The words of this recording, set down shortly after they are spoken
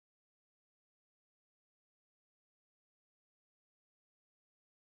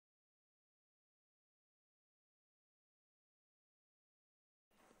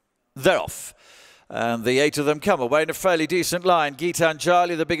They're off. And the 8 of them come away in a fairly decent line.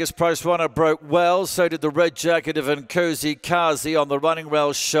 Gitanjali, the biggest price runner, broke well. So did the red jacket of Nkosi Kazi on the running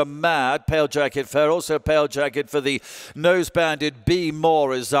rail. Chamade, pale jacket fair. Also pale jacket for the nose-banded B.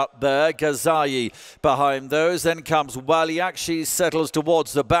 Moore is up there. Gazayi behind those. Then comes Waliak. She settles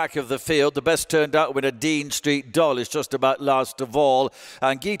towards the back of the field. The best turned out winner, Dean Street Doll, is just about last of all.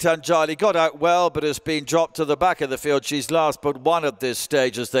 And Gitanjali got out well, but has been dropped to the back of the field. She's last but one at this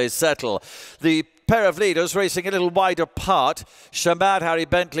stage as they settle. The pair of leaders racing a little wide apart. Chamade, Harry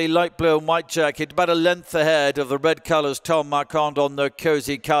Bentley, light blue and white jacket, about a length ahead of the red colours. Tom Marquand on the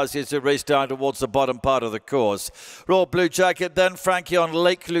Cozy Kazi as they race down towards the bottom part of the course. Royal blue jacket, then Frankie on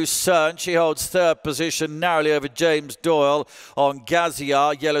Lake Lucerne. She holds third position, narrowly over James Doyle on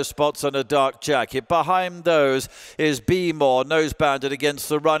Gaziar. Yellow spots on a dark jacket. Behind those is B. Moore, nose banded against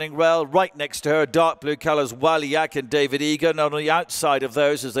the running rail. Right next to her, dark blue colours, Waliak and David Egan. On the outside of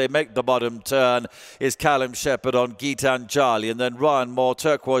those, as they make the bottom turn, is Callum Shepherd on Gitanjali, and then Ryan Moore,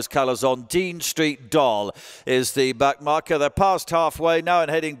 turquoise colours on Dean Street Doll is the back marker. They're past halfway now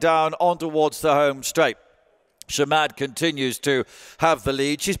and heading down on towards the home straight. Chamade continues to have the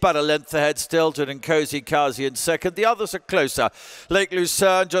lead. She's about a length ahead still to Nkosi Kazi in second. The others are closer. Lake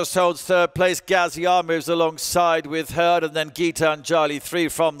Lucerne just holds third place. Gaziar moves alongside with her, and then Gitanjali 3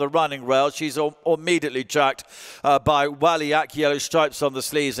 from the running rail. She's immediately tracked by Waliak, yellow stripes on the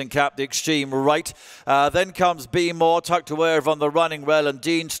sleeves and cap, the extreme right. Then comes B. Moore, tucked away over on the running rail, and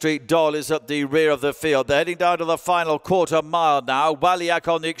Dean Street Doll is at the rear of the field. They're heading down to the final quarter mile now.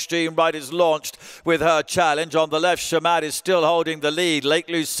 Waliak on the extreme right is launched with her challenge. On the left, Chamade is still holding the lead. Lake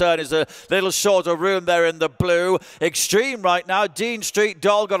Lucerne is a little shorter room there in the blue. Extreme right now. Dean Street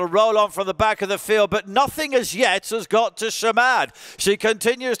Doll got a roll on from the back of the field, but nothing as yet has got to Chamade. She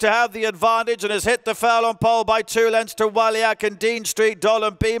continues to have the advantage and has hit the furlong pole by 2 lengths to Waliak and Dean Street Doll,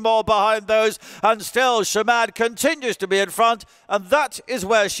 and B. Moore behind those. And still, Chamade continues to be in front, and that is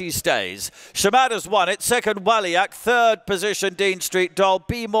where she stays. Chamade has won it. Second, Waliak. Third position, Dean Street Doll.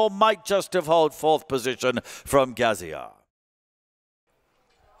 B. Moore might just have held fourth position from Gaziar.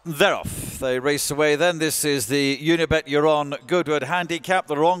 They're off. They race away then. This is the Unibet You're Goodwood Handicap.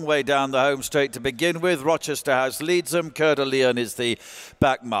 The wrong way down the home straight to begin with. Rochester House leads them. Coeur de Lion is the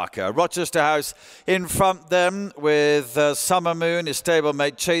back marker. Rochester House in front them with Summer Moon, his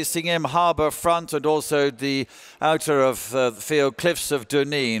stablemate, chasing him. Harbour front, and also the outer of the field, Cliffs of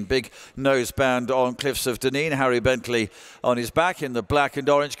Dunaden. Big noseband on Cliffs of Dunaden. Harry Bentley on his back in the black and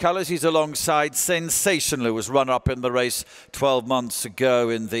orange colours. He's alongside Sensational, who was runner-up in the race 12 months ago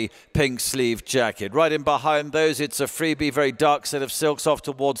in the pink sleeve jacket. Right in behind those, it's a freebie, very dark set of silks off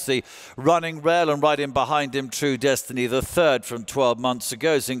towards the running rail, and right in behind him, True Destiny, the third from 12 months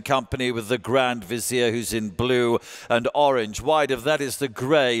ago, is in company with the Grand Vizier, who's in blue and orange. Wide of that is the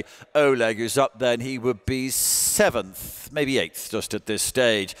grey Oleg, who's up there, and he would be 7th, maybe 8th just at this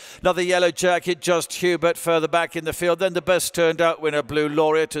stage. Another yellow jacket, just Hubert further back in the field. Then the best turned out winner, Blue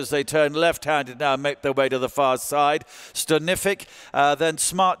Laureate, as they turn left-handed now and make their way to the far side. Stonific, then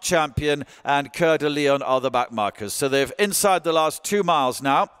Smart Champion and Coeur de Lion are the back markers. So they've inside the last 2 miles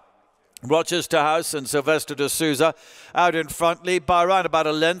now. Rochester House and Sylvester de Souza out in front, lead by around about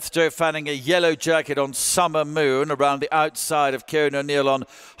a length. Joe Fanning, a yellow jacket on Summer Moon, around the outside of Kieran O'Neill on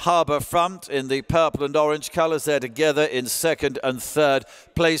Harbour front in the purple and orange colours. They're together in second and third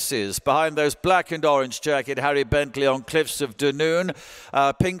places. Behind those, black and orange jacket, Harry Bentley on Cliffs of Dunaden.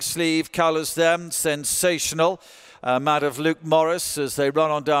 Pink sleeve colours them, Sensational. Mad of Luke Morris as they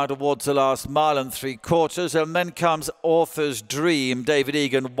run on down towards the last mile and 3/4. And then comes Author's Dream, David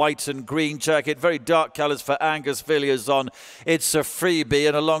Egan, white and green jacket. Very dark colours for Angus Villiers on It's a Freebie.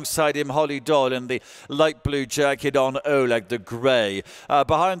 And alongside him, Holly Doyle in the light blue jacket on Oleg, the grey.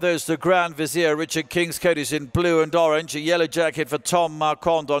 Behind those, the Grand Vizier, Richard Kingscote, is in blue and orange. A yellow jacket for Tom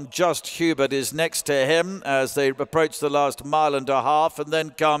Marquand on Just Hubert is next to him as they approach the last mile and a half. And then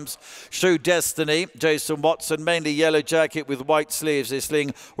comes True Destiny, Jason Watson, mainly yellow jacket with white sleeves. They're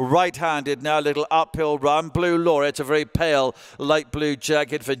sling right-handed now, little uphill run. Blue Laureate, a very pale light blue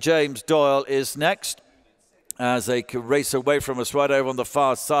jacket for James Doyle, is next as they race away from us right over on the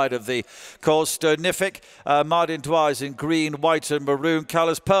far side of the course. Stonific, Martin Dwyer in green, white and maroon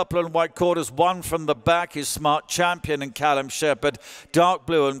colours. Purple and white quarters, one from the back is Smart Champion and Callum Shepherd. Dark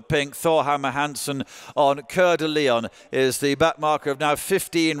blue and pink, Thorhammer Hansen on Coeur de Lion is the back marker of now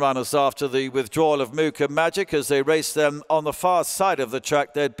 15 runners after the withdrawal of Mooka Magic. As they race them on the far side of the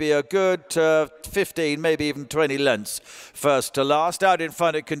track, there'd be a good 15, maybe even 20 lengths first to last. Out in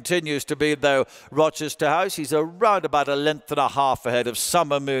front it continues to be, though, Rochester House. He's He's around about a length and a half ahead of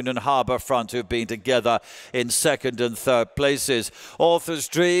Summer Moon and Harbour Front, who've been together in second and third places. Author's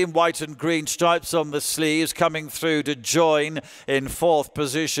Dream, white and green stripes on the sleeves, coming through to join in fourth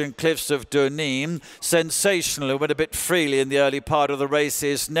position. Cliffs of Dunaden, sensational, who went a bit freely in the early part of the race,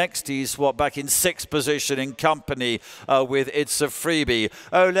 is next. He's back in sixth position in company with It's a Freebie.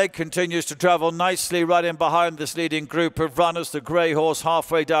 Oleg continues to travel nicely right in behind this leading group of runners. The grey horse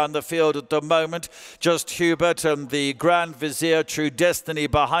halfway down the field at the moment. Just Hubert and the Grand Vizier, True Destiny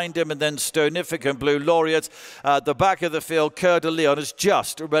behind him, and then Stonificant Blue Laureate. At the back of the field, Coeur de Lion has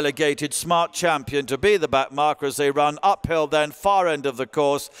just relegated Smart Champion to be the back marker as they run uphill then, far end of the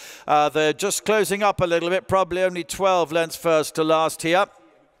course. They're just closing up a little bit, probably only 12 lengths first to last here.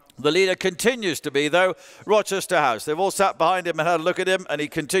 The leader continues to be, though, Rochester House. They've all sat behind him and had a look at him, and he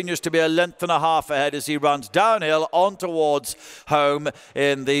continues to be a length and a half ahead as he runs downhill on towards home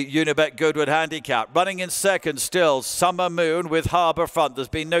in the Unibet Goodwood Handicap. Running in second still, Summer Moon with Harbour Front. There's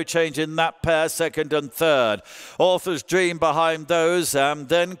been no change in that pair, second and third. Author's Dream behind those, and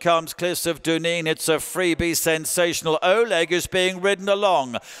then comes Cliffs of Dunaden. It's a Freebie, sensational. Oleg is being ridden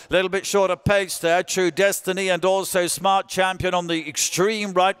along. A little bit short of pace there. True Destiny and also Smart Champion on the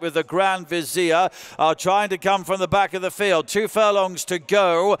extreme right with the Grand Vizier are trying to come from the back of the field. 2 furlongs to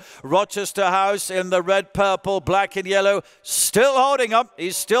go. Rochester House in the red, purple, black and yellow, still holding up.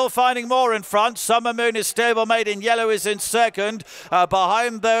 He's still finding more in front. Summer Moon is stablemate in yellow, is in second.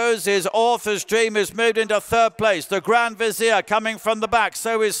 Behind those is Author's Dream, who's moved into third place. The Grand Vizier coming from the back.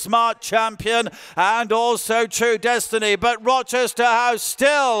 So is Smart Champion and also True Destiny. But Rochester House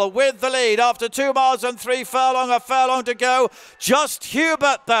still with the lead after 2 miles and 3 furlong. A furlong to go. Just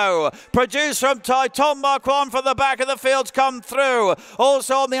Hubert, though, produced from Tom Marquand from the back of the fields, come through.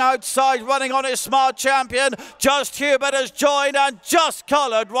 Also on the outside, running on his Smart Champion. Just Hubert has joined and just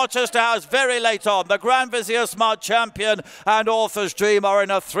collared Rochester House very late on. The Grand Vizier, Smart Champion and Author's Dream are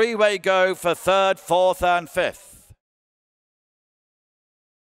in a 3-way go for third, fourth and fifth.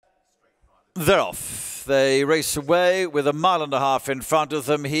 They're off. They race away with a mile and a half in front of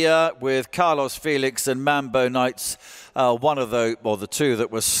them here with Carlos Felix and Mambo Knights. One of the two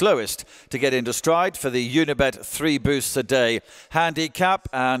that was slowest to get into stride for the Unibet 3 boosts a day handicap,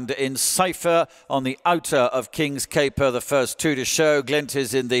 and in cipher on the outer of King's Caper, the first 2 to show.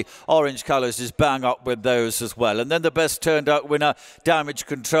 Glentis in the orange colours is bang up with those as well. And then the best turned out winner, Damage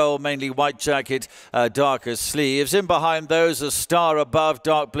Control, mainly white jacket, darker sleeves. In behind those, a Star Above,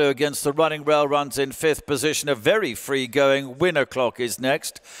 dark blue against the running rail, runs in 5th position. A very free going Winner Clock is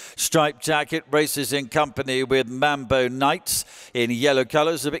next. Striped jacket races in company with Mambo Knights in yellow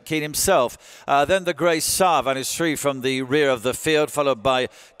colours, a bit keen himself. Then the grey Savan is free from the rear of the field, followed by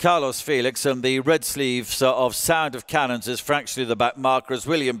Carlos Felix, and the red sleeves of Sound of Cannons is fractionally the back marker as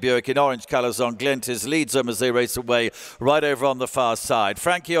William Buick in orange colours on Glentis leads them as they race away right over on the far side.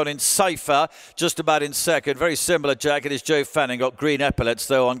 Frankie on in cipher, just about in second. Very similar jacket is Joe Fanning, got green epaulets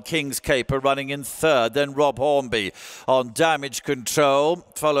though on King's Caper, running in third. Then Rob Hornby on Damage Control,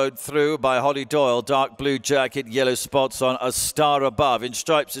 followed through by Holly Doyle, dark blue jacket, yellow spots on A Star Above. In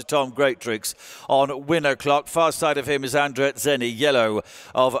stripes is Tom Greatrix on Winner Clock. Far side of him is Andrea Zeni, yellow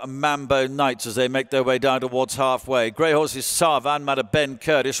of Mambo Knights as they make their way down towards halfway. Grey horses Savan, Matter Ben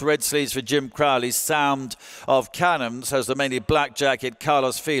Curtis, red sleeves for Jim Crowley. Sound of Cannons has the mainly black jacket,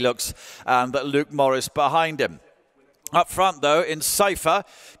 Carlos Felix and Luke Morris behind him. Up front, though, in cipher,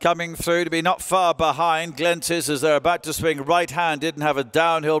 coming through to be not far behind Glentis as they're about to swing right-handed and have a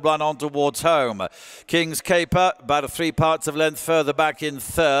downhill run on towards home. King's Caper, about 3 parts of length further back in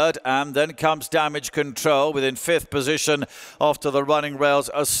third, and then comes Damage Control within 5th position off to the running rails,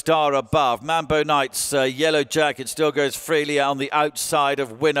 A Star Above. Mambo Knights, yellow jacket, still goes freely on the outside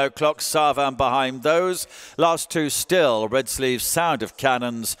of Winnow Clock. Savan behind those. Last 2 still, red sleeves Sound of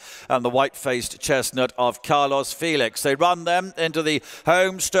Cannons and the white-faced chestnut of Carlos Felix. They run them into the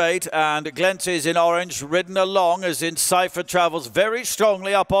home straight, and Glentis in orange ridden along as in cipher travels very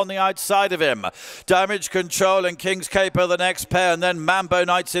strongly up on the outside of him. Damage Control and King's Caper the next pair, and then Mambo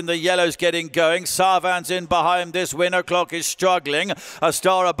Knights in the yellows getting going. Savan's in behind this. Winner Clock is struggling. A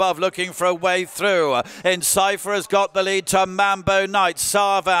Star Above looking for a way through. In cipher has got the lead to Mambo Knights.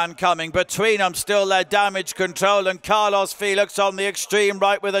 Savan coming between them, still their Damage Control and Carlos Felix on the extreme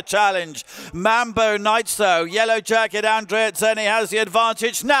right with a challenge. Mambo Knights though, yellow jacket Andrea Zeni has the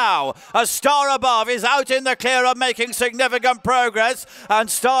advantage now. A Star Above is out in the clear of making significant progress, and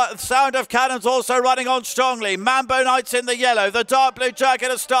Sound of Cannons also running on strongly. Mambo Knights in the yellow, the dark blue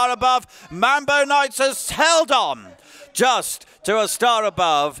jacket, A Star Above. Mambo Knights has held on just to A Star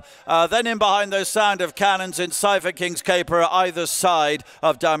Above. Then in behind those Sound of Cannons in cipher, King's Caper either side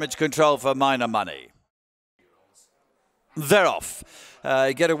of Damage Control for minor money. They're off.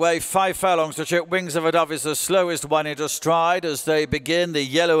 Get away 5 furlongs to chip. Wings of a Dove is the slowest one into stride as they begin. The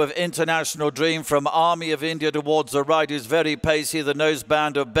yellow of International Dream from Army of India towards the right is very pacey. The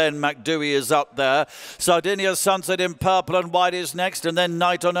noseband of Ben McDewey is up there. Sardinia Sunset in purple and white is next, and then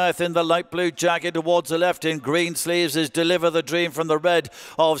Night on Earth in the light blue jacket towards the left in green sleeves is Deliver the Dream from the red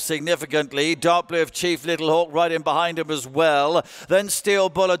of Significantly. Dark blue of Chief Little Hawk right in behind him as well. Then Steel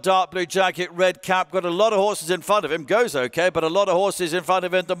Bull, a dark blue jacket, red cap. Got a lot of horses in front of him. Goes okay, but a lot of horses in front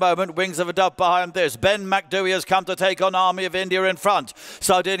of him at the moment. Wings of a Dove behind this. Ben McDewey has come to take on Army of India in front.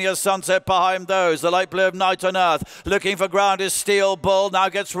 Sardinia Sunset behind those. The light blue of Night on Earth. Looking for ground is Steel Bull. Now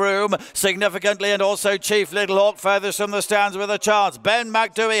gets room Significantly, and also Chief Little Hawk furthest from the stands with a chance. Ben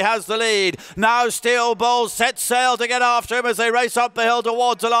McDewey has the lead. Now Steel Bull sets sail to get after him as they race up the hill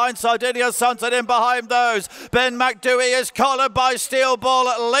towards the line. Sardinia Sunset in behind those. Ben McDewey is collared by Steel Bull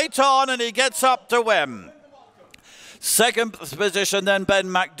late on, and he gets up to win. Second position then Ben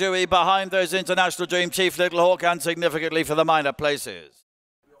McDewey behind those International Dream, Chief Little Hawk, and Significantly for the minor places.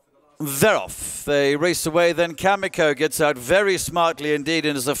 They're off. They race away. Then Kameko gets out very smartly indeed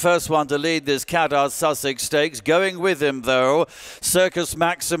and is the first one to lead this Qatar Sussex Stakes. Going with him, though, Circus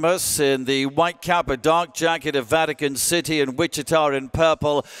Maximus in the white cap, a dark jacket of Vatican City, and Wichita in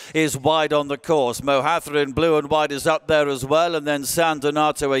purple is wide on the course. Mohaather in blue and white is up there as well. And then San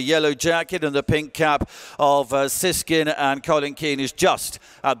Donato, a yellow jacket, and the pink cap of Siskin and Colin Keane is just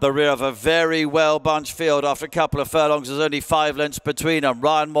at the rear of a very well-bunched field. After a couple of furlongs, there's only 5 lengths between them.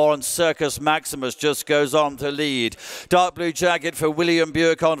 Ryan Moore and Circus Maximus just goes on to lead. Dark blue jacket for William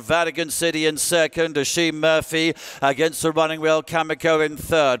Buick on Vatican City in second. Oisin Murphy against the running wheel. Kameko in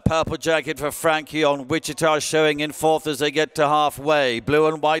third. Purple jacket for Frankie on Wichita showing in fourth as they get to halfway. Blue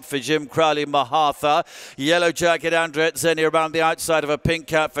and white for Jim Crowley, Mohaather. Yellow jacket Andrea around the outside of a pink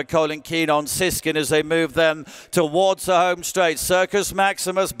cap for Colin Keane on Siskin as they move them towards the home straight. Circus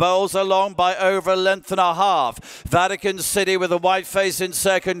Maximus bowls along by over a length and a half. Vatican City with a white face in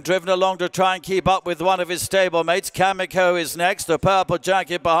second, driven along to try and keep up with one of his stablemates. Kameko is next. The purple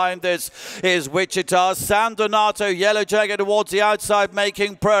jacket behind this is Wichita. San Donato, yellow jacket towards the outside,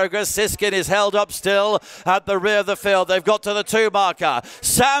 making progress. Siskin is held up still at the rear of the field. They've got to the 2 marker.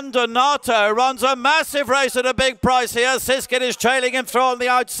 San Donato runs a massive race at a big price here. Siskin is trailing him through on the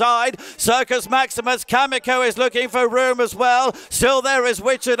outside. Circus Maximus, Kameko is looking for room as well. Still there is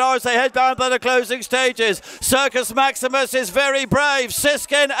Wichita as they head down to the closing stages. Circus Maximus is very brave.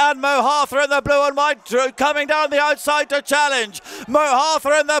 Siskin and Mohaather in the blue and white coming down the outside to challenge.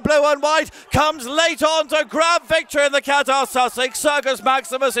 Mohaather in the blue and white comes late on to grab victory in the Qatar Sussex. Circus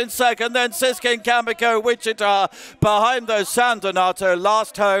Maximus in second, then Siskin, Kameko, Wichita behind those. San Donato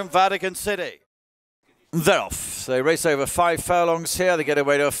last home, Vatican City. They're off. They race over 5 furlongs here. They get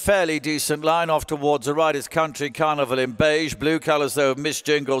away to a fairly decent line. Off towards the right is Country Carnival in beige. Blue colours, though, Miss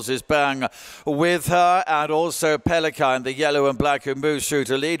Jingles is bang with her. And also Pelican in the yellow and black who moves through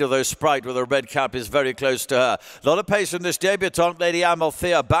to lead, although Sprite with a red cap is very close to her. A lot of pace from this debutante, Lady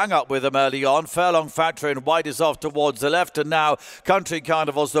Amalthea, bang up with them early on. Furlong Factor in white is off towards the left. And now Country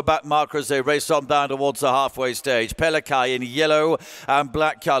Carnival's the back marker as they race on down towards the halfway stage. Pelican in yellow and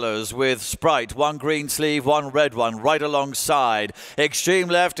black colours with Sprite. One green sleeve, one red one right alongside. Extreme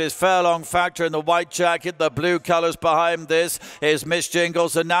left is Furlong Factor in the white jacket. The blue colours behind this is Miss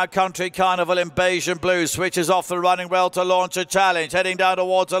Jingles, and now Country Carnival in beige and blue switches off the running rail to launch a challenge, heading down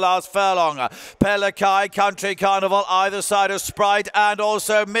towards the last furlong. Pelican, Country Carnival either side of Sprite, and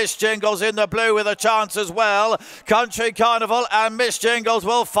also Miss Jingles in the blue with a chance as well. Country Carnival and Miss Jingles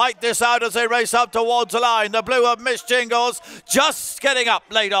will fight this out as they race up towards the line. The blue of Miss Jingles just getting up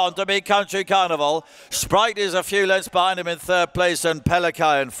late on to beat Country Carnival. Sprite is a few lengths behind him in third place, and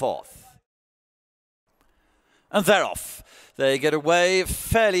Pelican in fourth. And they're off. They get away,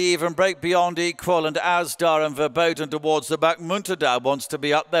 fairly even break beyond equal, and Asdar and Verboten towards the back. Muntadab wants to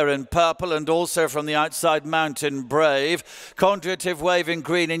be up there in purple, and also from the outside Mountain Brave. Conjugative Wave in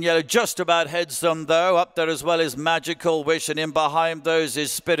green and yellow just about heads them though. Up there as well is Magical Wish, and in behind those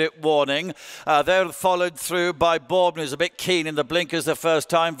is Spirit Warning. They're followed through by Bourbon, who's a bit keen in the blinkers the first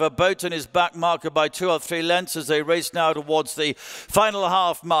time. Verboten is back marker by 2 or 3 lengths as they race now towards the final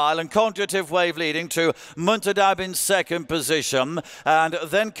half mile, and Conjugative Wave leading to Muntadab in second position. position. And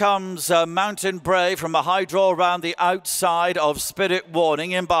then comes Mountain Brave from a high draw around the outside of Spirit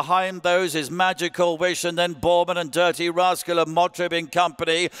Warning. In behind those is Magical Wish, and then Borman and Dirty Rascal and Motrib in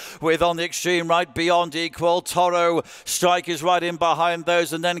company, with on the extreme right Beyond Equal. Toro Strike is right in behind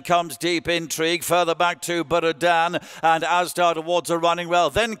those, and then comes Deep Intrigue. Further back to Dunaden and Asdar towards a running rail.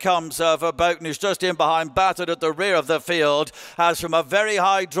 Then comes Verboten, who's just in behind, battered at the rear of the field. As from a very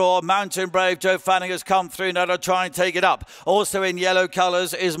high draw, Mountain Brave, Joe Fanning has come through now to try and take it up. Also in yellow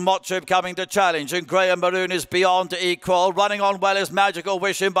colours is Motrib coming to challenge, and grey and maroon is Beyond Equal. Running on well is Magical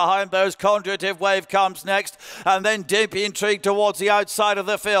Wish in behind those. Conjurative Wave comes next, and then Deep Intrigue towards the outside of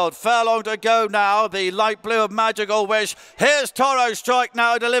the field. Furlong to go now, the light blue of Magical Wish. Here's Toro Strike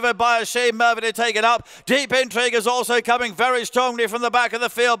now, delivered by Oisin Murphy to take it up. Deep Intrigue is also coming very strongly from the back of the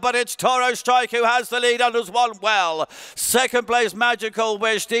field, but it's Toro Strike who has the lead and has won well. Second place Magical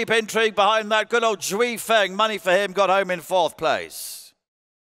Wish, Deep Intrigue behind that. Good old Zhui Feng, money for him, got home in fourth place.